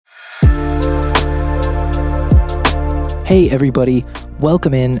Hey everybody,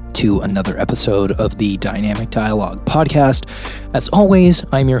 welcome in to another episode of the Dynamic Dialogue podcast. As always,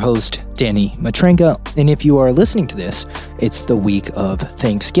 I'm your host, Danny Matrenga, and if you are listening to this, it's the week of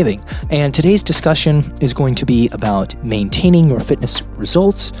Thanksgiving. And today's discussion is going to be about maintaining your fitness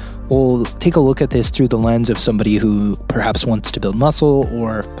results. We'll take a look at this through the lens of somebody who perhaps wants to build muscle,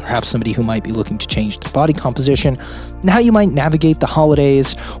 or perhaps somebody who might be looking to change their body composition, and how you might navigate the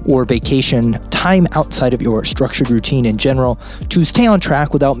holidays or vacation time outside of your structured routine in general to stay on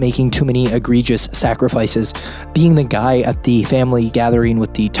track without making too many egregious sacrifices. Being the guy at the family gathering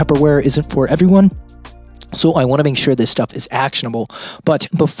with the Tupperware isn't for everyone. So I want to make sure this stuff is actionable. But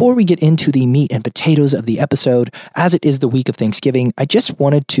before we get into the meat and potatoes of the episode, as it is the week of Thanksgiving, I just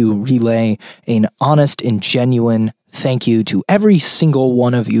wanted to relay an honest and genuine thank you to every single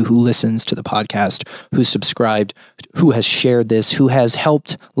one of you who listens to the podcast, who's subscribed, who has shared this, who has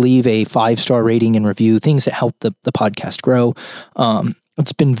helped leave a 5-star rating and review, things that help the podcast grow.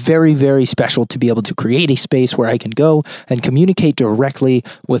 It's been very, very special to be able to create a space where I can go and communicate directly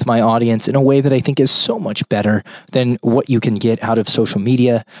with my audience in a way that I think is so much better than what you can get out of social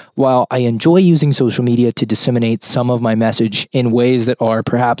media. While I enjoy using social media to disseminate some of my message in ways that are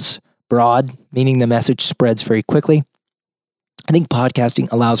perhaps broad, meaning the message spreads very quickly, I think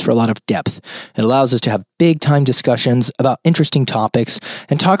podcasting allows for a lot of depth. It allows us to have big time discussions about interesting topics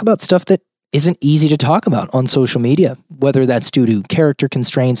and talk about stuff that isn't easy to talk about on social media, whether that's due to character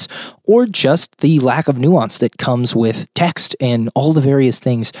constraints or just the lack of nuance that comes with text and all the various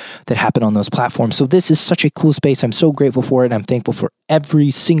things that happen on those platforms. So this is such a cool space. I'm so grateful for it. I'm thankful for every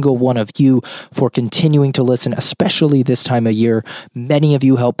single one of you for continuing to listen, especially this time of year. Many of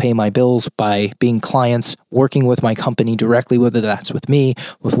you help pay my bills by being clients, working with my company directly, whether that's with me,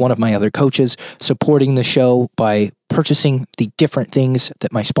 with one of my other coaches, supporting the show by purchasing the different things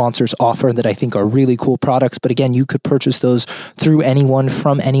that my sponsors offer that I think are really cool products. But again, you could purchase those through anyone,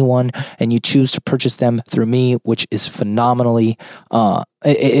 from anyone, and you choose to purchase them through me, which is phenomenally,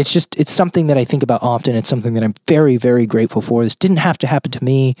 it's something that I think about often. It's something that I'm very, very grateful for. This didn't have to happen to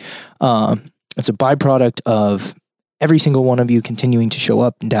me. It's a byproduct of every single one of you continuing to show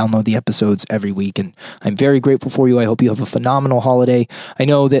up and download the episodes every week. And I'm very grateful for you. I hope you have a phenomenal holiday. I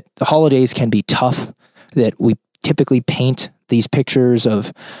know that the holidays can be tough, that we typically paint these pictures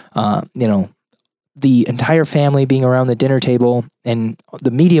of, the entire family being around the dinner table, and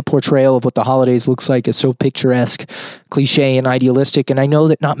the media portrayal of what the holidays looks like is so picturesque, cliche, and idealistic. And I know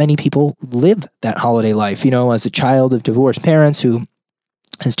that not many people live that holiday life. As a child of divorced parents who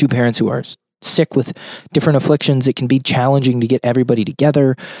has two parents who are sick with different afflictions, it can be challenging to get everybody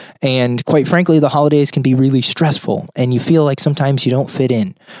together. And quite frankly, the holidays can be really stressful and you feel like sometimes you don't fit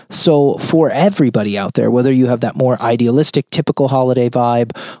in. So for everybody out there, whether you have that more idealistic, typical holiday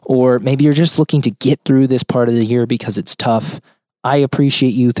vibe, or maybe you're just looking to get through this part of the year because it's tough, I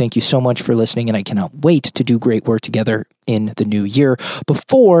appreciate you. Thank you so much for listening, and I cannot wait to do great work together in the new year.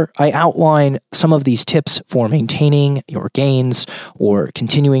 Before I outline some of these tips for maintaining your gains or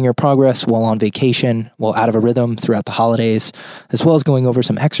continuing your progress while on vacation, while out of a rhythm throughout the holidays, as well as going over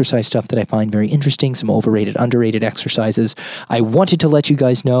some exercise stuff that I find very interesting, some overrated, underrated exercises, I wanted to let you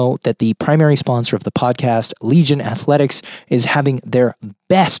guys know that the primary sponsor of the podcast, Legion Athletics, is having their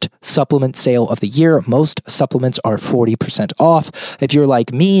best supplement sale of the year. Most supplements are 40% off. If you're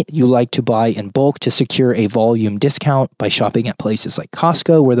like me, you like to buy in bulk to secure a volume discount by shopping at places like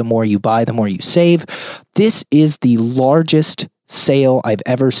Costco, where the more you buy, the more you save. This is the largest sale I've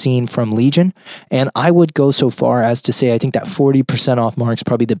ever seen from Legion, and I would go so far as to say I think that 40% off mark is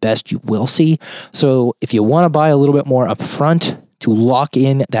probably the best you will see. So if you want to buy a little bit more upfront to lock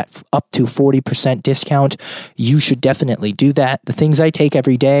in that up to 40% discount, you should definitely do that. The things I take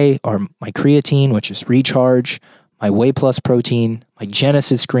every day are my creatine, which is Recharge, my Whey Plus protein, my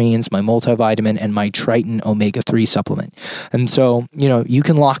Genesis greens, my multivitamin, and my Triton omega-3 supplement. And so, you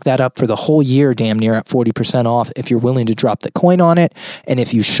can lock that up for the whole year damn near at 40% off if you're willing to drop the coin on it. And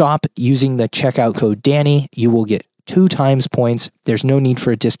if you shop using the checkout code Danny, you will get 2 times points. There's no need for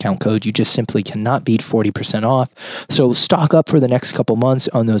a discount code. You just simply cannot beat 40% off. So stock up for the next couple months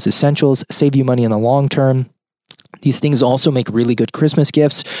on those essentials, save you money in the long term. These things also make really good Christmas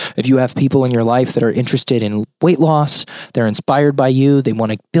gifts. If you have people in your life that are interested in weight loss, they're inspired by you, they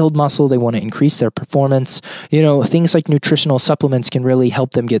want to build muscle, they want to increase their performance, things like nutritional supplements can really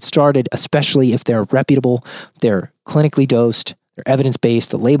help them get started, especially if they're reputable, they're clinically dosed, they're evidence-based,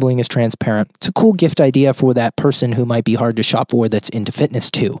 the labeling is transparent. It's a cool gift idea for that person who might be hard to shop for that's into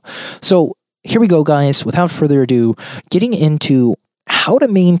fitness too. So here we go, guys. Without further ado, getting into how to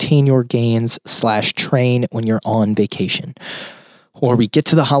maintain your gains / train when you're on vacation. or we get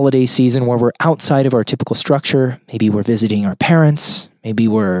to the holiday season where we're outside of our typical structure. Maybe we're visiting our parents. Maybe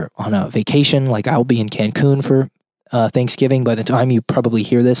we're on a vacation, like I'll be in Cancun for Thanksgiving. By the time you probably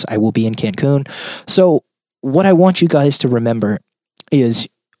hear this, I will be in Cancun. So what I want you guys to remember is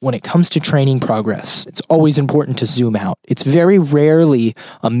when it comes to training progress, it's always important to zoom out. It's very rarely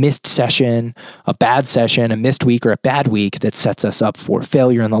a missed session, a bad session, a missed week, or a bad week that sets us up for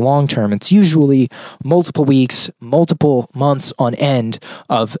failure in the long term. It's usually multiple weeks, multiple months on end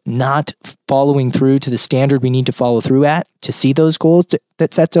of not following through to the standard we need to follow through at to see those goals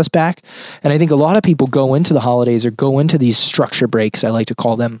that sets us back. And I think a lot of people go into the holidays or go into these structure breaks, I like to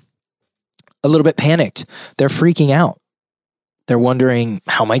call them, a little bit panicked. They're freaking out. They're wondering,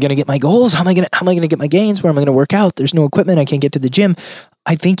 how am I going to get my goals? How am I going to get my gains? Where am I going to work out? There's no equipment. I can't get to the gym.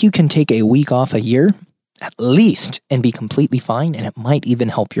 I think you can take a week off a year at least and be completely fine. And it might even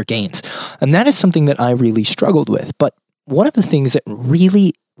help your gains. And that is something that I really struggled with. But one of the things that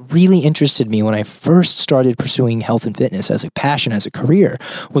really interested me when I first started pursuing health and fitness as a passion, as a career,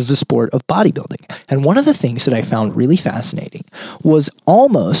 was the sport of bodybuilding. And one of the things that I found really fascinating was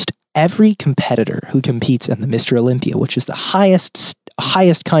almost every competitor who competes in the Mr. Olympia, which is the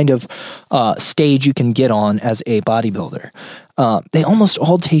highest kind of stage you can get on as a bodybuilder. They almost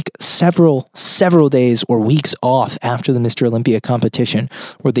all take several days or weeks off after the Mr. Olympia competition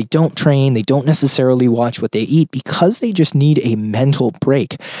where they don't train, they don't necessarily watch what they eat because they just need a mental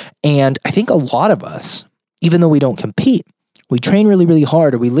break. And I think a lot of us, even though we don't compete, we train really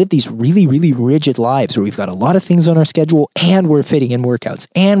hard, or we live these really rigid lives where we've got a lot of things on our schedule and we're fitting in workouts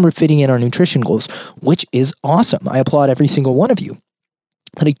and we're fitting in our nutrition goals, which is awesome. I applaud every single one of you.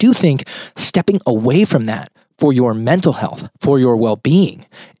 But I do think stepping away from that for your mental health, for your well-being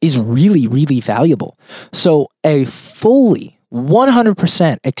is really valuable. So a fully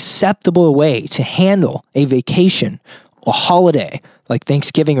 100% acceptable way to handle a vacation, a holiday like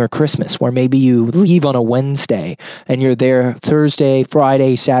Thanksgiving or Christmas, where maybe you leave on a Wednesday and you're there Thursday,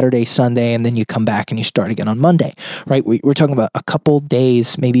 Friday, Saturday, Sunday, and then you come back and you start again on Monday, right? We're talking about a couple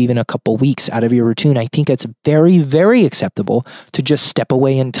days, maybe even a couple weeks out of your routine. I think it's very acceptable to just step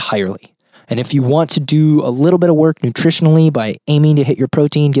away entirely. And if you want to do a little bit of work nutritionally by aiming to hit your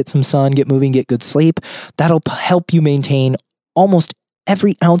protein, get some sun, get moving, get good sleep, that'll help you maintain almost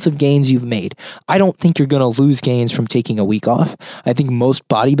every ounce of gains you've made. I don't think you're going to lose gains from taking a week off. I think most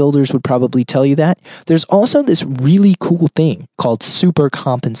bodybuilders would probably tell you that. There's also this really cool thing called super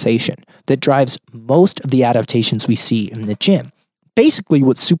compensation that drives most of the adaptations we see in the gym. Basically,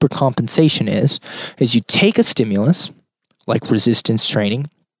 what super compensation is you take a stimulus, like resistance training,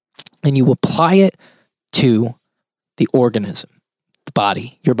 and you apply it to the organism. The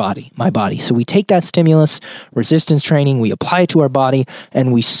body, your body, my body. So we take that stimulus, resistance training, we apply it to our body,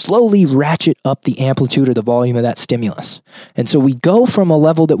 and we slowly ratchet up the amplitude or the volume of that stimulus. And so we go from a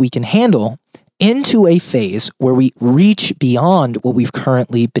level that we can handle into a phase where we reach beyond what we've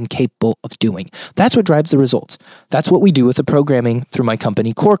currently been capable of doing. That's what drives the results. That's what we do with the programming through my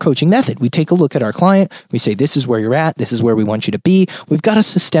company, Core Coaching Method. We take a look at our client. We say, this is where you're at. This is where we want you to be. We've got to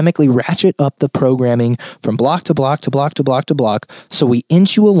systemically ratchet up the programming from block to block to block to block to block. So we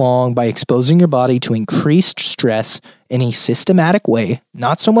inch you along by exposing your body to increased stress in a systematic way,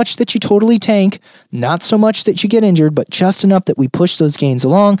 not so much that you totally tank, not so much that you get injured, but just enough that we push those gains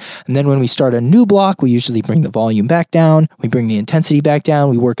along. And then when we start a new block, we usually bring the volume back down, we bring the intensity back down,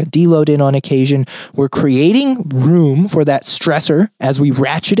 we work a deload in on occasion. We're creating room for that stressor as we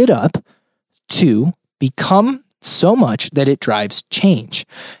ratchet it up to become so much that it drives change.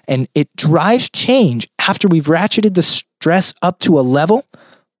 And it drives change after we've ratcheted the stress up to a level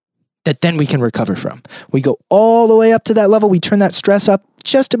that then we can recover from. We go all the way up to that level. We turn that stress up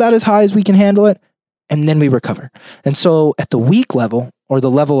just about as high as we can handle it, and then we recover. And so at the week level, or the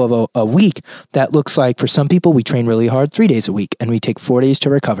level of a week, that looks like for some people, we train really hard 3 days a week, and we take 4 days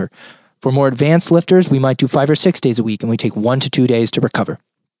to recover. For more advanced lifters, we might do 5 or 6 days a week, and we take 1 to 2 days to recover.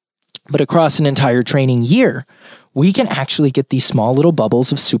 But across an entire training year, we can actually get these small little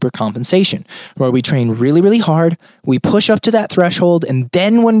bubbles of super compensation where we train really hard, we push up to that threshold, and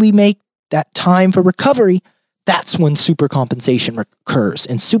then when we make that time for recovery, that's when super compensation occurs.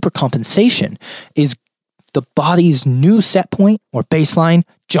 And super compensation is the body's new set point or baseline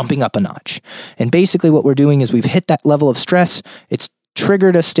jumping up a notch. And basically what we're doing is we've hit that level of stress, it's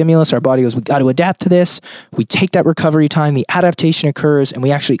triggered a stimulus, our body goes, we got to adapt to this, we take that recovery time, the adaptation occurs, and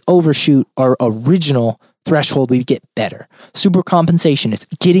we actually overshoot our original threshold, we get better. Super compensation is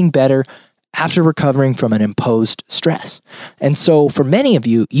getting better after recovering from an imposed stress. And so for many of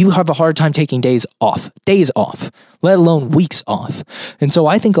you, you have a hard time taking days off, let alone weeks off. And so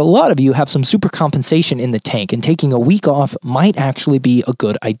I think a lot of you have some super compensation in the tank, and taking a week off might actually be a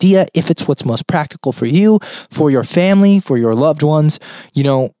good idea if it's what's most practical for you, for your family, for your loved ones. You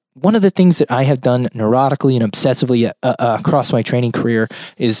know, one of the things that I have done neurotically and obsessively across my training career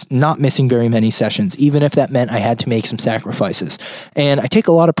is not missing very many sessions, even if that meant I had to make some sacrifices. And I take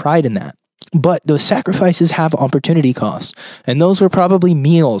a lot of pride in that. But those sacrifices have opportunity costs. And those were probably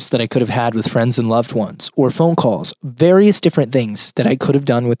meals that I could have had with friends and loved ones, or phone calls, various different things that I could have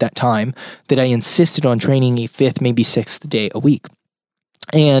done with that time that I insisted on training a fifth, maybe sixth day a week.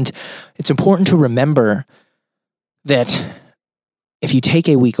 And it's important to remember that if you take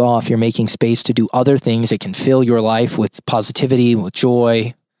a week off, you're making space to do other things that can fill your life with positivity, with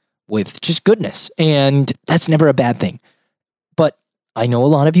joy, with just goodness. And that's never a bad thing. But I know a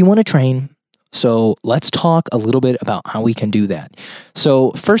lot of you want to train. So let's talk a little bit about how we can do that.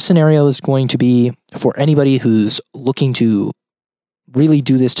 So first scenario is going to be for anybody who's looking to really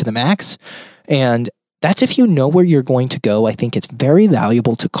do this to the max. And that's if you know where you're going to go. I think it's very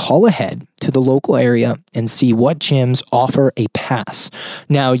valuable to call ahead to the local area and see what gyms offer a pass.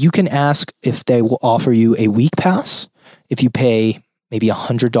 Now, you can ask if they will offer you a week pass if you pay maybe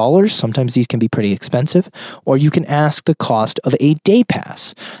 $100. Sometimes these can be pretty expensive. Or you can ask the cost of a day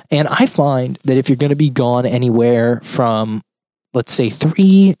pass. And I find that if you're going to be gone anywhere from, let's say,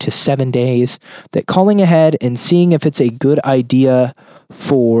 3 to 7 days, that calling ahead and seeing if it's a good idea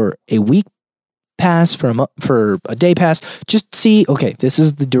for a week pass, for a day pass, just see, okay, this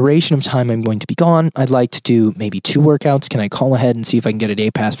is the duration of time I'm going to be gone. I'd like to do maybe 2 workouts. Can I call ahead and see if I can get a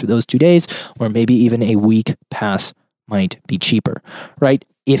day pass for those 2 days? Or maybe even a week pass might be cheaper, right?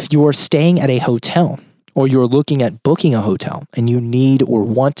 If you're staying at a hotel, or you're looking at booking a hotel and you need or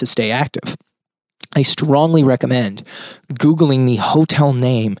want to stay active, I strongly recommend Googling the hotel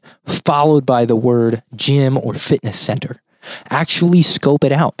name followed by the word gym or fitness center. Actually scope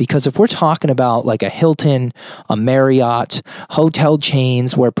it out, because if we're talking about like a Hilton, a Marriott, hotel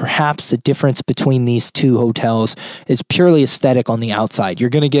chains where perhaps the difference between these two hotels is purely aesthetic on the outside, you're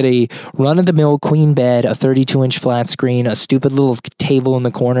going to get a run-of-the-mill queen bed, a 32-inch flat screen, a stupid little table in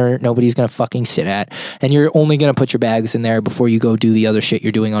the corner nobody's going to fucking sit at, and you're only going to put your bags in there before you go do the other shit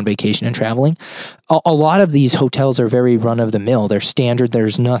you're doing on vacation and traveling. A lot of these hotels are very run-of-the-mill. They're standard.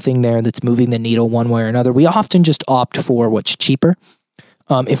 There's nothing there that's moving the needle one way or another. We often just opt for what's cheaper.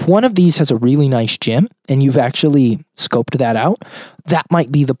 If one of these has a really nice gym and you've actually scoped that out, that might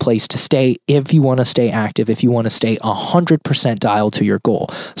be the place to stay if you want to stay active, if you want to stay 100% dialed to your goal.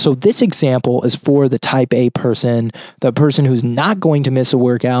 So this example is for the type A person, the person who's not going to miss a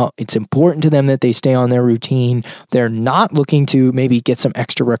workout. It's important to them that they stay on their routine. They're not looking to maybe get some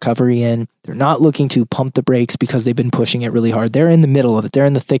extra recovery in. They're not looking to pump the brakes because they've been pushing it really hard. They're in the middle of it. They're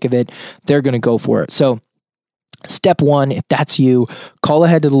in the thick of it. They're going to go for it. So step one, if that's you, call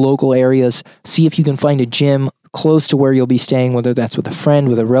ahead to the local areas, see if you can find a gym close to where you'll be staying, whether that's with a friend,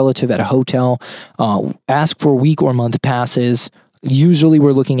 with a relative at a hotel. Ask for week or month passes. Usually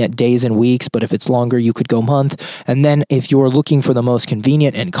we're looking at days and weeks, but if it's longer, you could go month. And then if you're looking for the most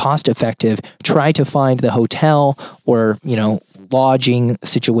convenient and cost-effective, try to find the hotel or, lodging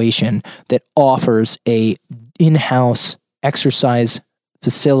situation that offers a in-house exercise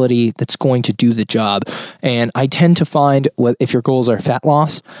facility that's going to do the job. And I tend to find if your goals are fat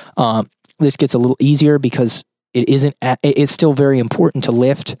loss, this gets a little easier because it's still very important to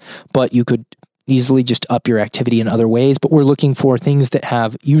lift, but you could easily just up your activity in other ways. But we're looking for things that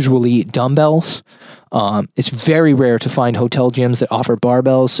have usually dumbbells. It's very rare to find hotel gyms that offer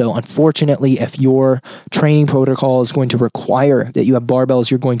barbells. So unfortunately, if your training protocol is going to require that you have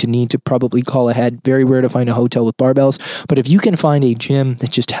barbells, you're going to need to probably call ahead. Very rare to find a hotel with barbells. But if you can find a gym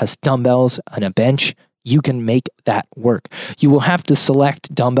that just has dumbbells and a bench, you can make that work. You will have to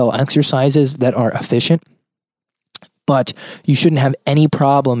select dumbbell exercises that are efficient, but you shouldn't have any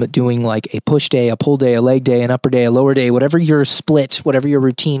problem doing like a push day, a pull day, a leg day, an upper day, a lower day, whatever your split, whatever your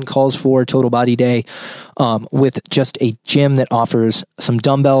routine calls for, total body day, with just a gym that offers some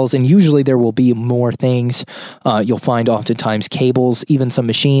dumbbells. And usually there will be more things. You'll find oftentimes cables, even some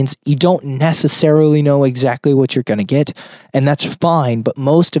machines. You don't necessarily know exactly what you're going to get, and that's fine. But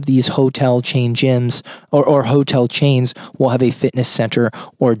most of these hotel chain gyms or hotel chains will have a fitness center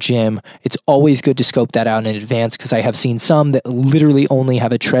or gym. It's always good to scope that out in advance, because I have seen some that literally only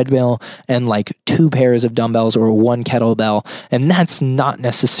have a treadmill and like 2 pairs of dumbbells or 1 kettlebell, and that's not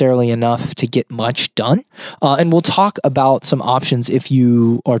necessarily enough to get much done. And we'll talk about some options if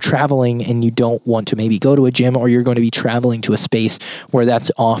you are traveling and you don't want to maybe go to a gym, or you're going to be traveling to a space where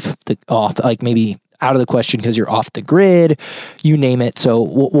that's off like maybe out of the question because you're off the grid, you name it. So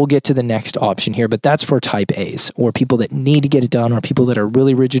we'll get to the next option here, but that's for type A's, or people that need to get it done, or people that are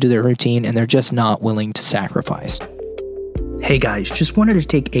really rigid to their routine and they're just not willing to sacrifice. Hey guys, just wanted to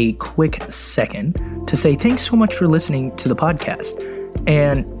take a quick second to say thanks so much for listening to the podcast.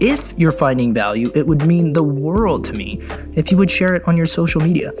 And if you're finding value, it would mean the world to me if you would share it on your social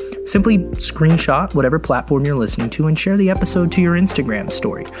media. Simply screenshot whatever platform you're listening to and share the episode to your Instagram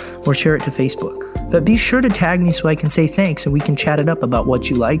story, or share it to Facebook. But be sure to tag me so I can say thanks and we can chat it up about what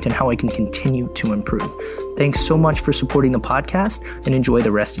you liked and how I can continue to improve. Thanks so much for supporting the podcast, and enjoy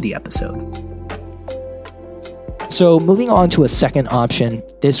the rest of the episode. So moving on to a second option,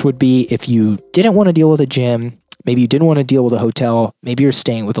 this would be if you didn't want to deal with a gym, maybe you didn't want to deal with a hotel, maybe you're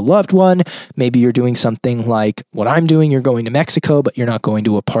staying with a loved one, maybe you're doing something like what I'm doing, you're going to Mexico, but you're not going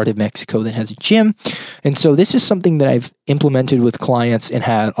to a part of Mexico that has a gym. And so this is something that I've implemented with clients and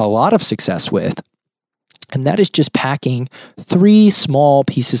had a lot of success with. And that is just packing 3 small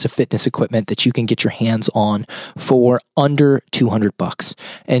pieces of fitness equipment that you can get your hands on for under $200.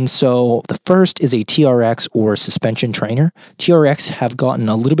 And so the first is a TRX or suspension trainer. TRX have gotten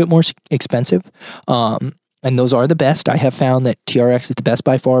a little bit more expensive. And those are the best. I have found that TRX is the best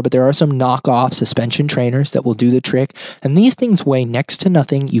by far, but there are some knockoff suspension trainers that will do the trick. And these things weigh next to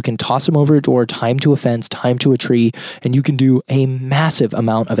nothing. You can toss them over a door, tie them to a fence, tie them to a tree, and you can do a massive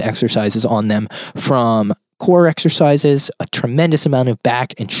amount of exercises on them, from core exercises, a tremendous amount of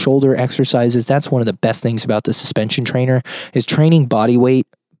back and shoulder exercises. That's one of the best things about the suspension trainer, is training body weight,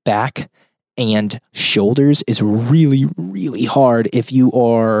 back, and shoulders is really, really hard if you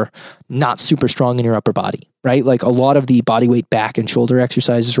are not super strong in your upper body, right? Like a lot of the body weight, back, and shoulder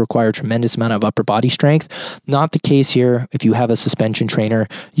exercises require a tremendous amount of upper body strength. Not the case here. If you have a suspension trainer,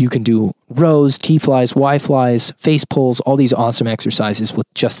 you can do rows, T-flies, Y-flies, face pulls, all these awesome exercises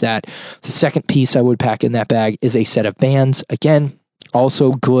with just that. The second piece I would pack in that bag is a set of bands. Again,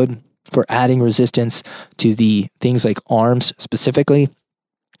 also good for adding resistance to the things like arms specifically.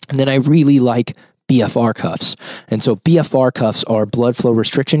 And then I really like BFR cuffs. And so BFR cuffs are blood flow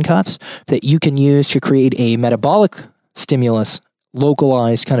restriction cuffs that you can use to create a metabolic stimulus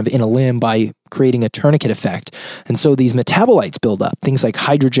localized kind of in a limb by creating a tourniquet effect. And so these metabolites build up, things like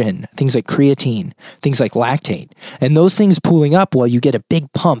hydrogen, things like creatine, things like lactate. And those things pooling up while you get a big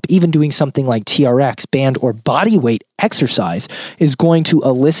pump, even doing something like TRX, band, or body weight exercise, is going to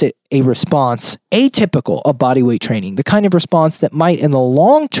elicit a response atypical of body weight training, the kind of response that might in the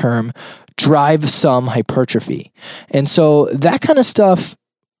long term drive some hypertrophy. And so that kind of stuff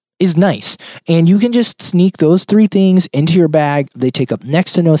is nice. And you can just sneak those 3 things into your bag. They take up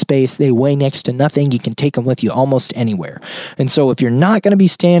next to no space. They weigh next to nothing. You can take them with you almost anywhere. And so if you're not going to be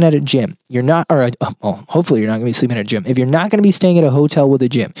staying at a gym, hopefully you're not going to be sleeping at a gym. If you're not going to be staying at a hotel with a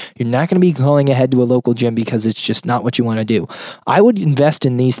gym, you're not going to be calling ahead to a local gym because it's just not what you want to do. I would invest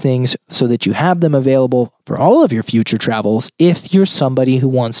in these things so that you have them available for all of your future travels if you're somebody who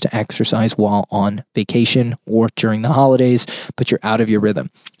wants to exercise while on vacation or during the holidays, but you're out of your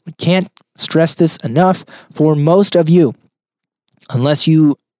rhythm. I can't stress this enough. For most of you, unless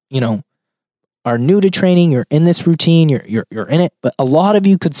you are new to training, you're in this routine, you're in it, but a lot of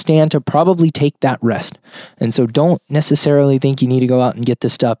you could stand to probably take that rest. And so don't necessarily think you need to go out and get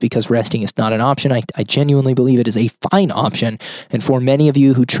this stuff because resting is not an option. I genuinely believe it is a fine option. And for many of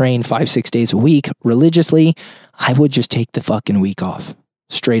you who train 5-6 days a week religiously, I would just take the fucking week off,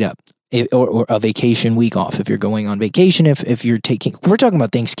 straight up. Or a vacation week off if you're going on vacation. If you're we're talking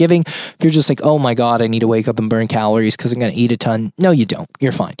about Thanksgiving, if you're just like, oh my God, I need to wake up and burn calories because I'm going to eat a ton. No, you don't.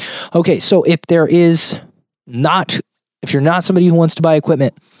 You're fine. Okay, so if you're not somebody who wants to buy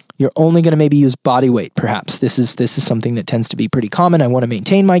equipment, you're only going to maybe use body weight, perhaps. This is something that tends to be pretty common. I want to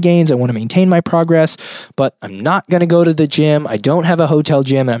maintain my gains. I want to maintain my progress, but I'm not going to go to the gym. I don't have a hotel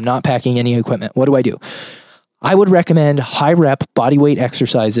gym and I'm not packing any equipment. What do? I would recommend high rep body weight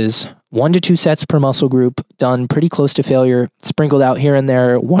exercises, 1 to 2 sets per muscle group, done pretty close to failure, sprinkled out here and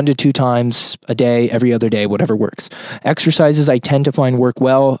there, 1 to 2 times a day, every other day, whatever works. Exercises I tend to find work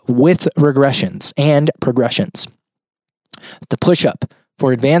well with regressions and progressions. The push-up.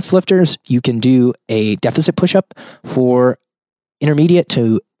 For advanced lifters, you can do a deficit push-up. For intermediate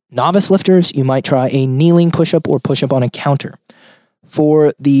to novice lifters, you might try a kneeling push-up or push-up on a counter.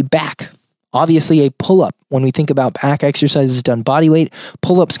 For the back, Obviously, a pull-up. When we think about back exercises done body weight,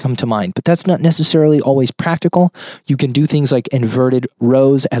 pull-ups come to mind, but that's not necessarily always practical. You can do things like inverted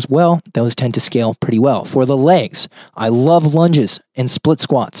rows as well. Those tend to scale pretty well. For the legs, I love lunges and split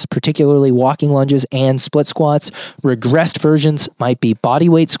squats, particularly walking lunges and split squats. Regressed versions might be body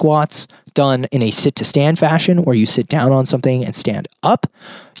weight squats done in a sit-to-stand fashion where you sit down on something and stand up.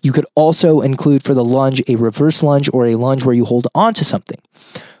 You could also include for the lunge a reverse lunge or a lunge where you hold on to something.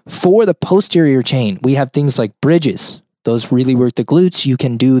 For the posterior chain, we have things like bridges. Those really work the glutes. You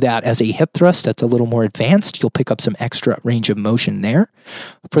can do that as a hip thrust that's a little more advanced. You'll pick up some extra range of motion there.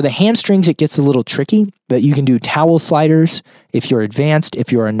 For the hamstrings, it gets a little tricky, but you can do towel sliders. If you're advanced,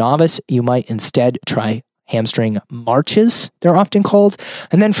 if you're a novice, you might instead try hamstring marches, they're often called.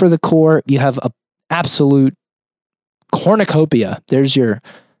 And then for the core, you have a absolute cornucopia. There's your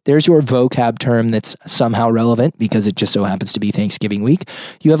vocab term that's somehow relevant because it just so happens to be Thanksgiving week.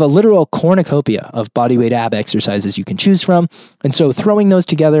 You have a literal cornucopia of bodyweight ab exercises you can choose from. And so throwing those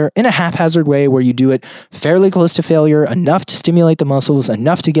together in a haphazard way where you do it fairly close to failure, enough to stimulate the muscles,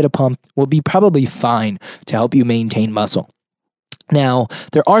 enough to get a pump, will be probably fine to help you maintain muscle. Now,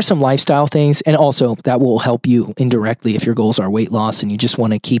 there are some lifestyle things, and also that will help you indirectly if your goals are weight loss and you just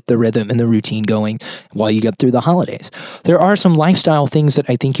want to keep the rhythm and the routine going while you get through the holidays. There are some lifestyle things that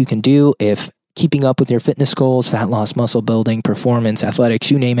I think you can do if keeping up with your fitness goals, fat loss, muscle building, performance,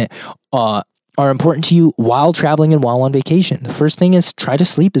 athletics, you name it, are important to you while traveling and while on vacation. The first thing is try to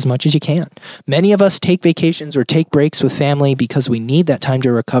sleep as much as you can. Many of us take vacations or take breaks with family because we need that time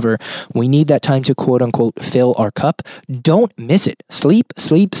to recover. We need that time to quote unquote fill our cup. Don't miss it. Sleep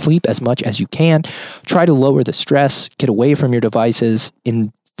as much as you can. Try to lower the stress, get away from your devices,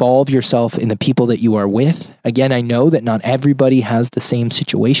 involve yourself in the people that you are with. Again, I know that not everybody has the same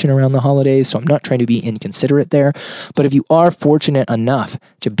situation around the holidays, so I'm not trying to be inconsiderate there. But if you are fortunate enough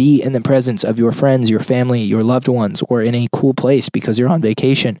to be in the presence of your friends, your family, your loved ones, or in a cool place because you're on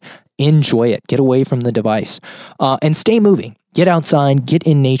vacation, enjoy it. Get away from the device and stay moving. Get outside, get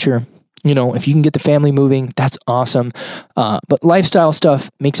in nature. You know, if you can get the family moving, that's awesome. But lifestyle stuff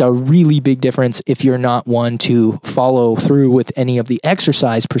makes a really big difference if you're not one to follow through with any of the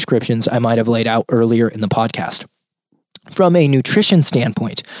exercise prescriptions I might have laid out earlier in the podcast. From a nutrition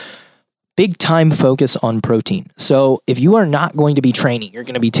standpoint, big time focus on protein. So if you are not going to be training, you're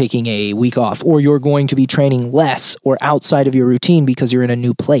going to be taking a week off, or you're going to be training less or outside of your routine because you're in a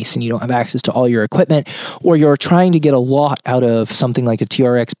new place and you don't have access to all your equipment, or you're trying to get a lot out of something like a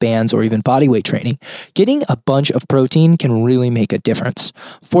TRX bands or even bodyweight training, getting a bunch of protein can really make a difference.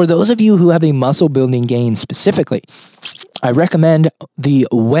 For those of you who have a muscle building gain specifically, I recommend the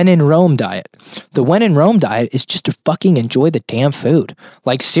When in Rome diet. The When in Rome diet is just to fucking enjoy the damn food.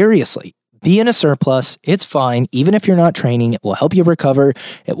 Like seriously. Be in a surplus. It's fine. Even if you're not training, it will help you recover.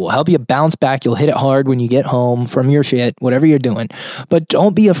 It will help you bounce back. You'll hit it hard when you get home from your shit, whatever you're doing. But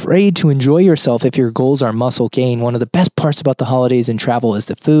don't be afraid to enjoy yourself if your goals are muscle gain. One of the best parts about the holidays and travel is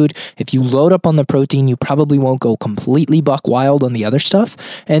the food. If you load up on the protein, you probably won't go completely buck wild on the other stuff.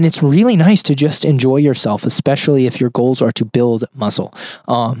 And it's really nice to just enjoy yourself, especially if your goals are to build muscle.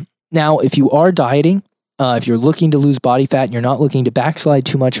 Now, if you are dieting, if you're looking to lose body fat and you're not looking to backslide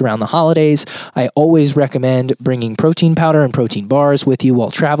too much around the holidays, I always recommend bringing protein powder and protein bars with you while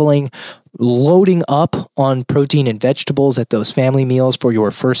traveling, loading up on protein and vegetables at those family meals for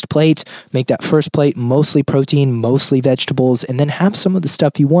your first plate. Make that first plate mostly protein, mostly vegetables, and then have some of the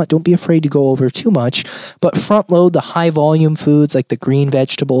stuff you want. Don't be afraid to go over too much, but front load the high volume foods like the green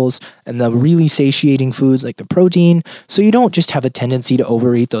vegetables and the really satiating foods like the protein, so you don't just have a tendency to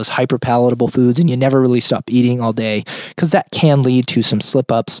overeat those hyper palatable foods and you never really stop eating all day, because that can lead to some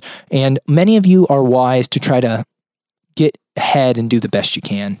slip ups. And many of you are wise to try to get ahead and do the best you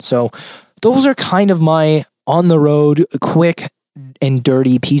can. So those are kind of my on the road, quick and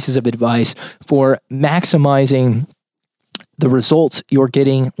dirty pieces of advice for maximizing the results you're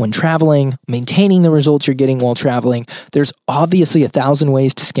getting when traveling, maintaining the results you're getting while traveling. There's obviously 1,000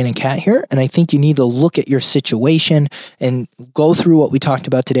 ways to skin a cat here, and I think you need to look at your situation and go through what we talked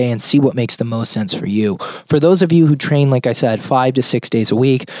about today and see what makes the most sense for you. For those of you who train, like I said, 5 to 6 days a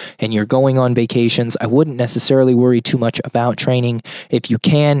week, and you're going on vacations, I wouldn't necessarily worry too much about training. If you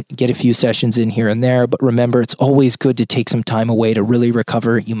can, get a few sessions in here and there, but remember, it's always good to take some time away to really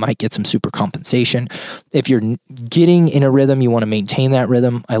recover. You might get some super compensation. If you're getting in a rhythm, you want to maintain that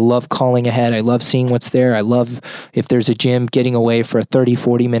rhythm. I love calling ahead. I love seeing what's there. I love, if there's a gym, getting away for a 30,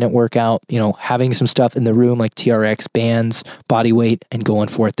 40 minute workout, having some stuff in the room like TRX bands, body weight, and going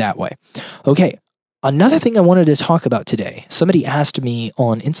for it that way. Okay. Another thing I wanted to talk about today, somebody asked me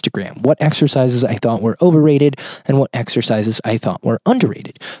on Instagram what exercises I thought were overrated and what exercises I thought were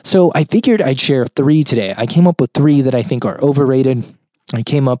underrated. So I figured I'd share 3 today. I came up with 3 that I think are overrated. I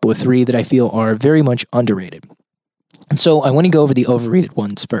came up with 3 that I feel are very much underrated. And so I want to go over the overrated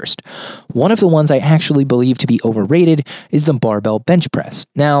ones first. One of the ones I actually believe to be overrated is the barbell bench press.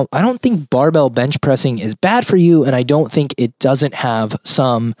 Now, I don't think barbell bench pressing is bad for you, and I don't think it doesn't have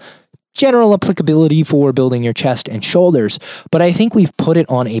some general applicability for building your chest and shoulders, but I think we've put it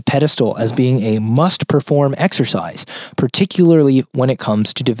on a pedestal as being a must-perform exercise, particularly when it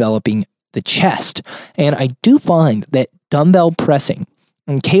comes to developing the chest. And I do find that dumbbell pressing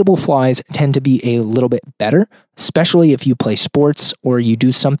and cable flies tend to be a little bit better, especially if you play sports or you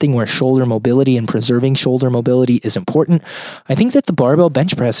do something where shoulder mobility and preserving shoulder mobility is important. I think that the barbell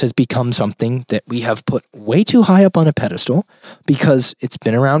bench press has become something that we have put way too high up on a pedestal because it's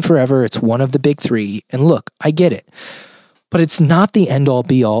been around forever. It's one of the big 3. And look, I get it. But it's not the end-all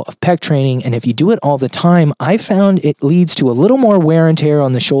be-all of pec training, and if you do it all the time, I found it leads to a little more wear and tear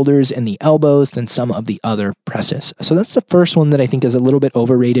on the shoulders and the elbows than some of the other presses. So that's the first one that I think is a little bit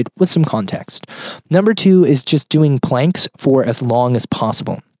overrated with some context. Number 2 is just doing planks for as long as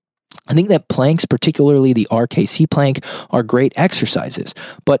possible. I think that planks, particularly the RKC plank, are great exercises,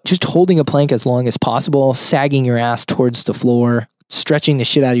 but just holding a plank as long as possible, sagging your ass towards the floor, stretching the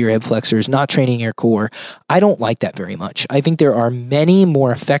shit out of your hip flexors, not training your core, I don't like that very much. I think there are many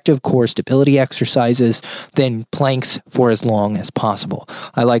more effective core stability exercises than planks for as long as possible.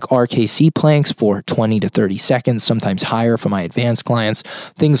 I like RKC planks for 20 to 30 seconds, sometimes higher for my advanced clients.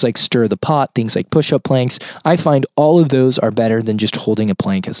 Things like stir the pot, things like push-up planks. I find all of those are better than just holding a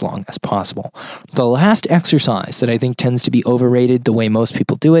plank as long as possible. The last exercise that I think tends to be overrated the way most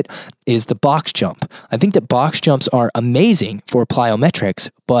people do it is the box jump. I think that box jumps are amazing for plyometrics,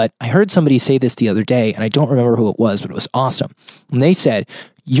 but I heard somebody say this the other day, and I don't remember who it was, but it was awesome. And they said,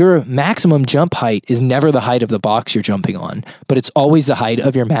 your maximum jump height is never the height of the box you're jumping on, but it's always the height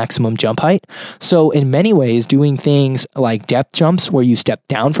of your maximum jump height. So in many ways, doing things like depth jumps where you step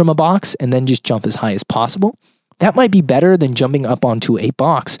down from a box and then just jump as high as possible, that might be better than jumping up onto a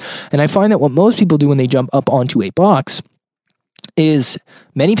box. And I find that what most people do when they jump up onto a box is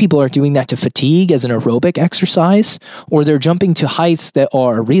many people are doing that to fatigue as an aerobic exercise, or they're jumping to heights that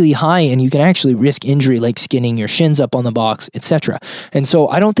are really high and you can actually risk injury like skinning your shins up on the box, etc. And so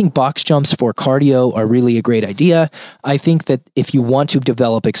I don't think box jumps for cardio are really a great idea. I think that if you want to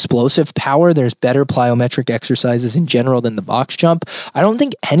develop explosive power, there's better plyometric exercises in general than the box jump. I don't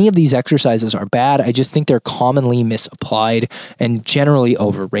think any of these exercises are bad. I just think they're commonly misapplied and generally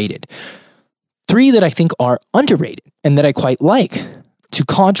overrated. 3 that I think are underrated and that I quite like, to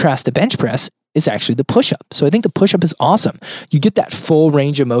contrast the bench press, is actually the push-up. So I think the push-up is awesome. You get that full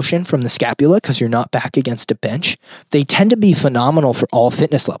range of motion from the scapula because you're not back against a bench. They tend to be phenomenal for all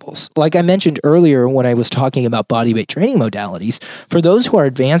fitness levels. Like I mentioned earlier when I was talking about bodyweight training modalities, for those who are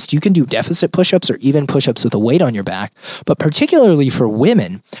advanced, you can do deficit push-ups or even push-ups with a weight on your back. But particularly for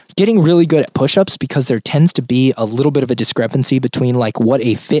women, getting really good at push-ups, because there tends to be a little bit of a discrepancy between like what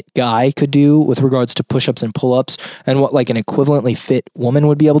a fit guy could do with regards to push-ups and pull-ups and what like an equivalently fit woman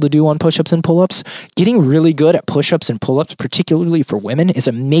would be able to do on push-ups and pull-ups. Getting really good at push-ups and pull-ups, particularly for women, is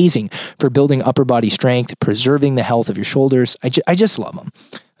amazing for building upper body strength, preserving the health of your shoulders. I just love them.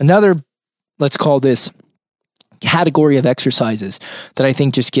 Another, let's call this category of exercises that I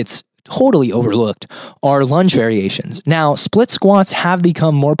think just gets totally overlooked are lunge variations. Now, split squats have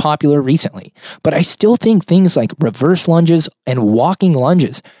become more popular recently, but I still think things like reverse lunges and walking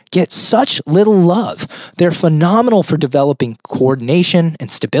lunges get such little love. They're phenomenal for developing coordination and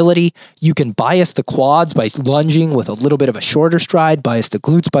stability. You can bias the quads by lunging with a little bit of a shorter stride, bias the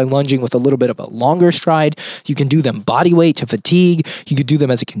glutes by lunging with a little bit of a longer stride. You can do them body weight to fatigue. You could do them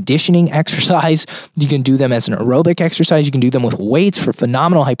as a conditioning exercise. You can do them as an aerobic exercise. You can do them with weights for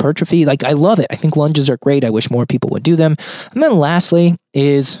phenomenal hypertrophy. Like, I love it. I think lunges are great. I wish more people would do them. And then lastly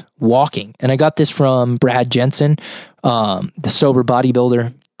is walking. And I got this from Brad Jensen, the sober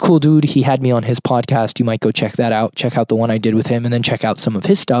bodybuilder. Cool dude. He had me on his podcast. You might go check that out. Check out the one I did with him and then check out some of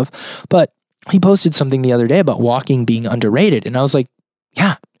his stuff. But he posted something the other day about walking being underrated. And I was like,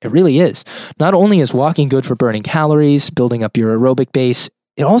 yeah, it really is. Not only is walking good for burning calories, building up your aerobic base,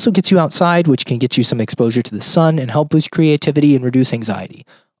 it also gets you outside, which can get you some exposure to the sun and help boost creativity and reduce anxiety.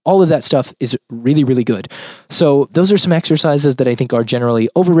 All of that stuff is really, really good. So those are some exercises that I think are generally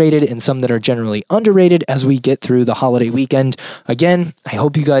overrated and some that are generally underrated as we get through the holiday weekend. Again, I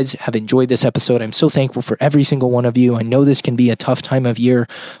hope you guys have enjoyed this episode. I'm so thankful for every single one of you. I know this can be a tough time of year,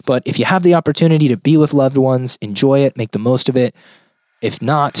 but if you have the opportunity to be with loved ones, enjoy it, make the most of it. If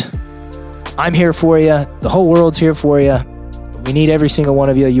not, I'm here for you. The whole world's here for you. We need every single one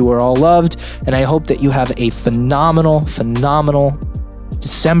of you. You are all loved. And I hope that you have a phenomenal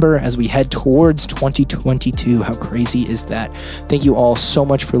December as we head towards 2022. How crazy is that? Thank you all so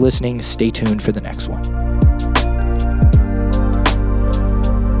much for listening. Stay tuned for the next one.